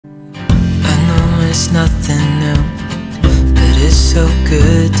it's nothing new, but it's so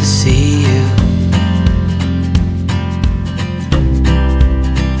good to see you.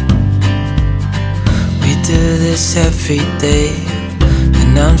 We do this every day,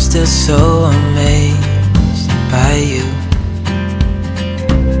 and I'm still so amazed by you.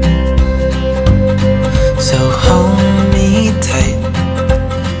 So hold me tight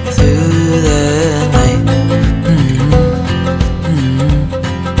through the night.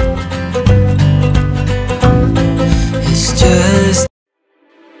 It's just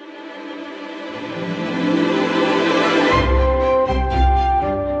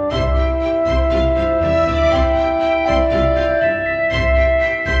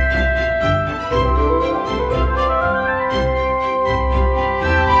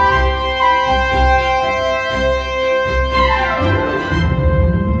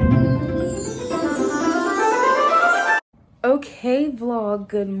Okay, vlog,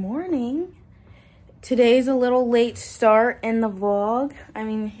 good morning. Today's a little late start in the vlog. I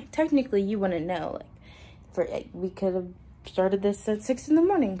mean, technically you wouldn't know. We could have started this at 6 in the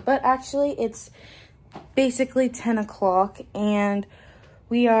morning, but actually it's basically 10 o'clock and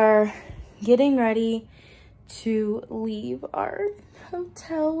we are getting ready to leave our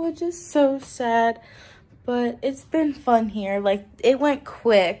hotel, which is so sad, but it's been fun here. Like, it went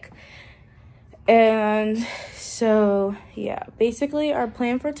quick. And so, yeah, basically our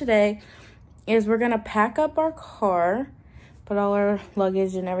plan for today is we're going to pack up our car, put all our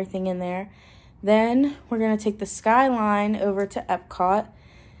luggage and everything in there. Then we're going to take the Skyline over to Epcot.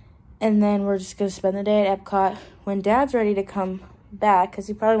 And then we're just going to spend the day at Epcot. When Dad's ready to come back, because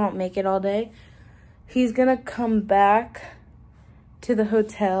he probably won't make it all day, he's going to come back to the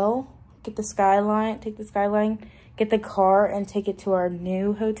hotel, take the Skyline, get the car and take it to our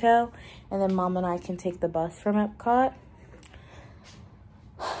new hotel, and then Mom and I can take the bus from Epcot.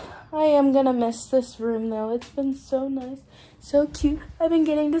 I am gonna miss this room though. It's been so nice, so cute. I've been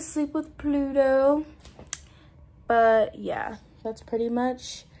getting to sleep with Pluto. But yeah, that's pretty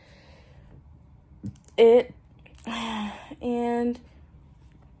much it. And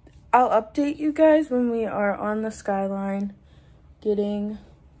I'll update you guys when we are on the Skyline going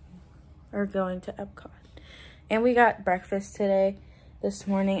to Epcot. And we got breakfast this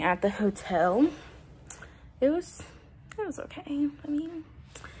morning at the hotel. It was okay. I mean,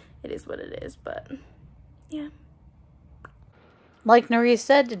 it is what it is, but yeah. Like Noree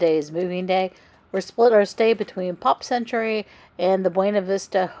said, today is moving day. We're split our stay between Pop Century and the Buena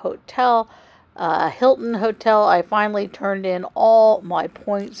Vista Hotel. Hilton Hotel, I finally turned in all my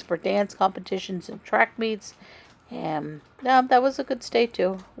points for dance competitions and track meets. And that was a good stay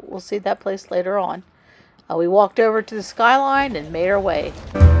too. We'll see that place later on. We walked over to the Skyline and made our way.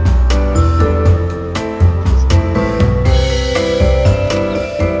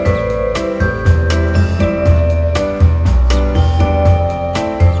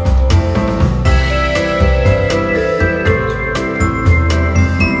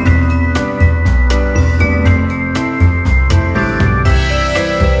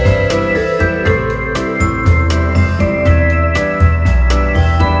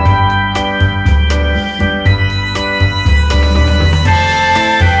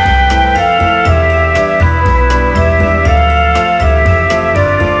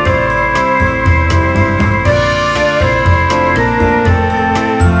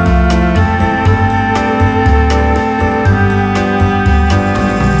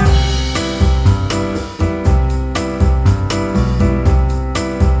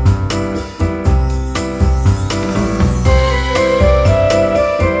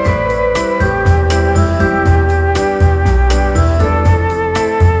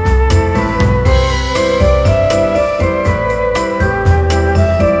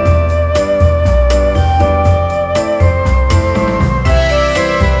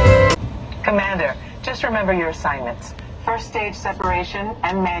 Remember your assignments. First stage separation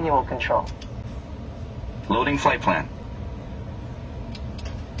and manual control. Loading flight plan.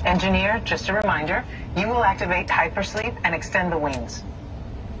 Engineer, just a reminder, you will activate hypersleep and extend the wings.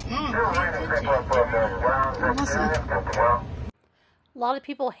 A lot of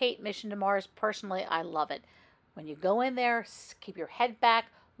people hate Mission to Mars. Personally, I love it. When you go in there, keep your head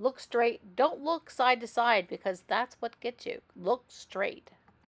back, look straight. Don't look side to side because that's what gets you. Look straight.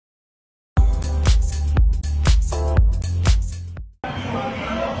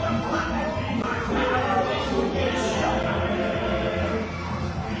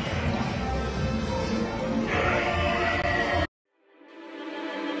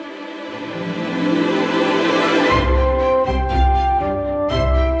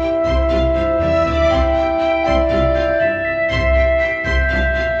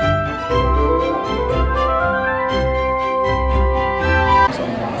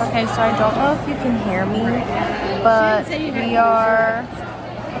 so I don't know if you can hear me, but we are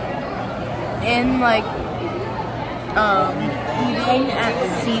in like eating at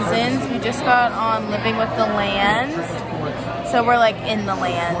Seasons. We just got on Living with the Land, so we're like in the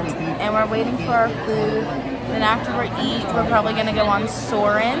land, and we're waiting for our food. Then after we eat, we're probably gonna go on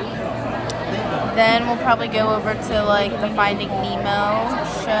Soarin'. Then we'll probably go over to like the Finding Nemo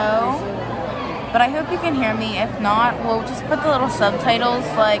show. But I hope you can hear me. If not, we'll just put the little subtitles.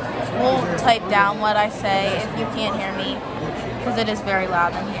 Like, we'll type down what I say if you can't hear me, because it is very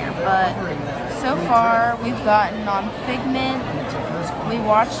loud in here. But so far, we've gotten on Figment. We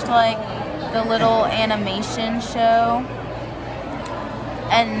watched like the little animation show.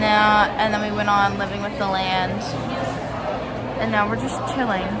 And then we went on Living with the Land. And now we're just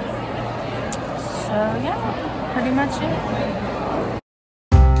chilling. So yeah, pretty much it.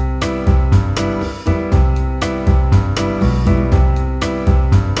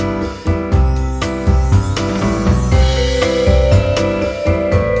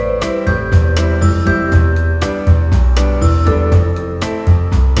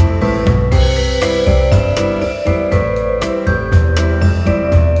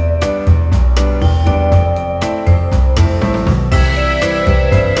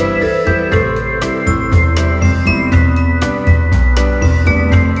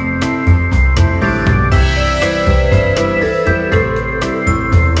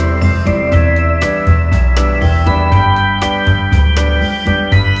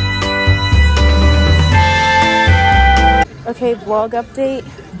 Okay, vlog update.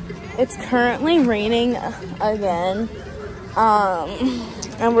 It's currently raining again.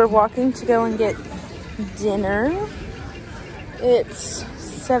 And we're walking to go and get dinner. It's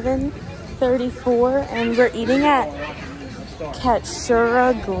 7:34 and we're eating at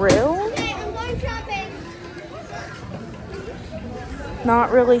Katsura Grill.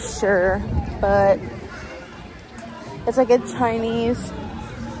 Not really sure, but it's like a Chinese,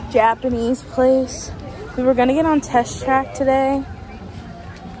 Japanese place. We were gonna get on Test Track today,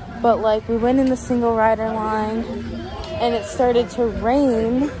 but like we went in the single rider line and it started to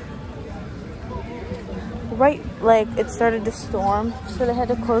rain. Right, like it started to storm, so they had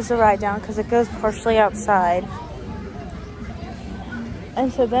to close the ride down because it goes partially outside.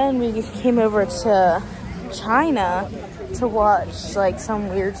 And so then we came over to China to watch like some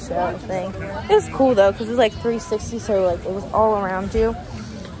weird show thing. It was cool though because it was like 360, so like it was all around you.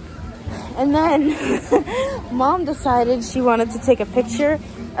 And then Mom decided she wanted to take a picture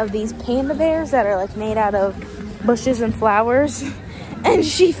of these panda bears that are like made out of bushes and flowers, and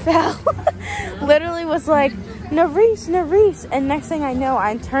she fell. Literally was like, Nerese, Nerese, and next thing I know,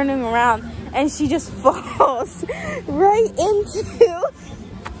 I'm turning around and she just falls right into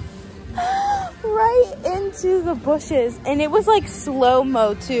the bushes, and it was like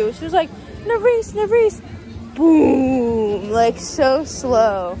slow-mo too. She was like, Nerese, Nerese, boom, like so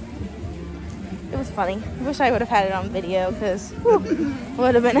slow. It was funny. I wish I would have had it on video because it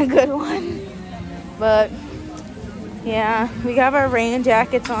would have been a good one. But yeah, we got our rain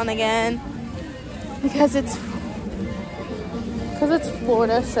jackets on again because it's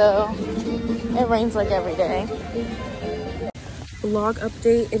Florida, so it rains like every day. Vlog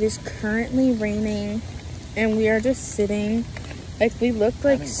update. It is currently raining and we are just sitting. Like we look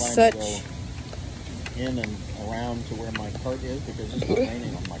like such in and around to where my cart is because it's not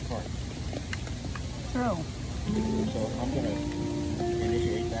raining on my cart. True. So I'm gonna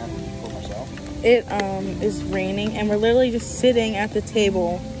initiate that for myself. It is raining and we're literally just sitting at the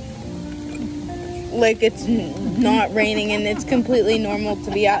table like it's not raining and it's completely normal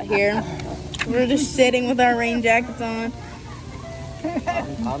to be out here. We're just sitting with our rain jackets on. I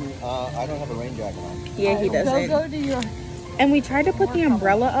don't have a rain jacket on. Yeah, he doesn't. Go to your... And we tried to put the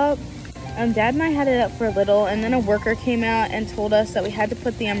umbrella up. Dad and I had it up for a little, and then a worker came out and told us that we had to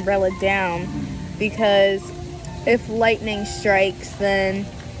put the umbrella down because if lightning strikes, then...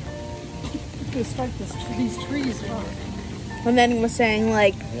 They strike these trees. And then he was saying,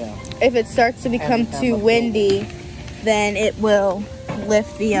 like, if it starts to become too windy, then it will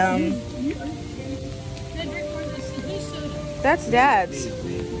lift the, That's Dad's.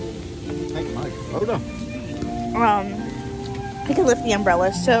 Thank Mike. Hold on. He can lift the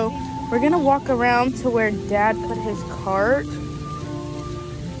umbrella. So we're gonna walk around to where Dad put his cart.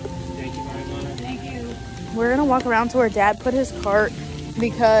 Thank you very much. Thank you. We're gonna walk around to where Dad put his cart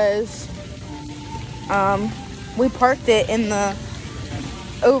because we parked it in the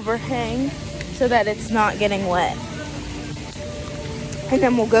overhang so that it's not getting wet. And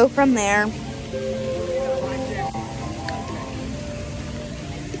then we'll go from there.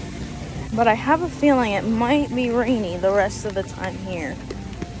 But I have a feeling it might be rainy the rest of the time here.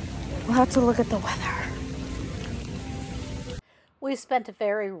 We'll have to look at the weather. We spent a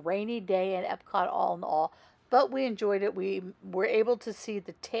very rainy day in Epcot all in all, but we enjoyed it. We were able to see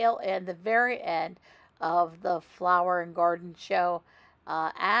the tail end, the very end of the flower and garden show.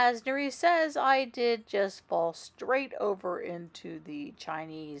 As Nuri says, I did just fall straight over into the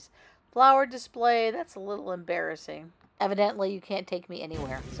Chinese flower display. That's a little embarrassing. Evidently, you can't take me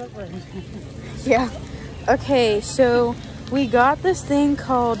anywhere. Yeah. Okay, so we got this thing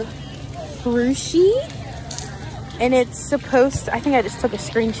called Frushi, and it's supposed to, I think I just took a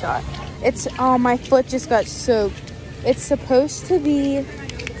screenshot. It's, oh, my foot just got soaked. It's supposed to be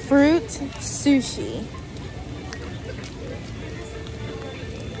fruit sushi.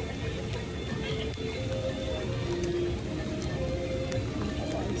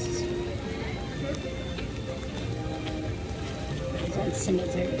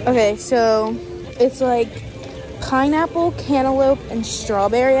 Okay, so it's like pineapple, cantaloupe, and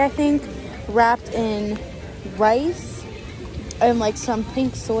strawberry, I think, wrapped in rice and like some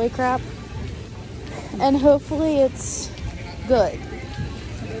pink soy crap. And hopefully it's good.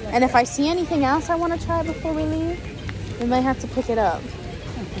 And if I see anything else I want to try before we leave, we might have to pick it up.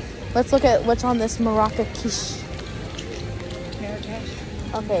 Let's look at what's on this Marrakesh.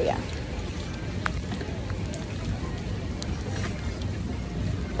 Okay, yeah.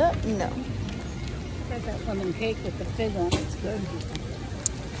 No. Got that lemon cake with the fig on it's good.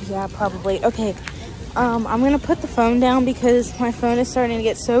 Yeah, probably. Okay. I'm gonna put the phone down because my phone is starting to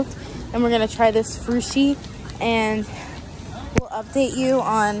get soaked, and we're gonna try this frushi, and we'll update you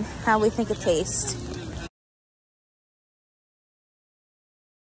on how we think it tastes.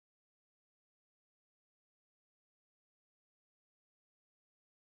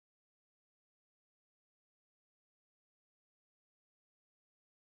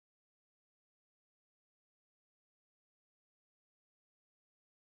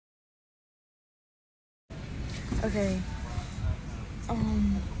 Okay.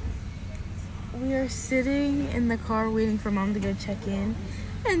 We are sitting in the car waiting for Mom to go check in,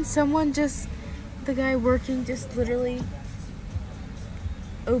 and the guy working just literally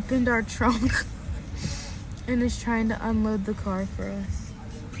opened our trunk and is trying to unload the car for us.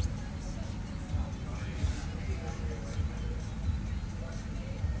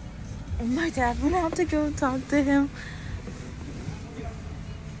 And my dad went out to go talk to him.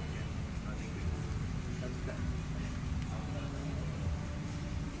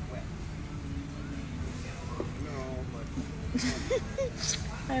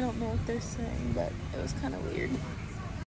 I don't know what they're saying, but it was kind of weird.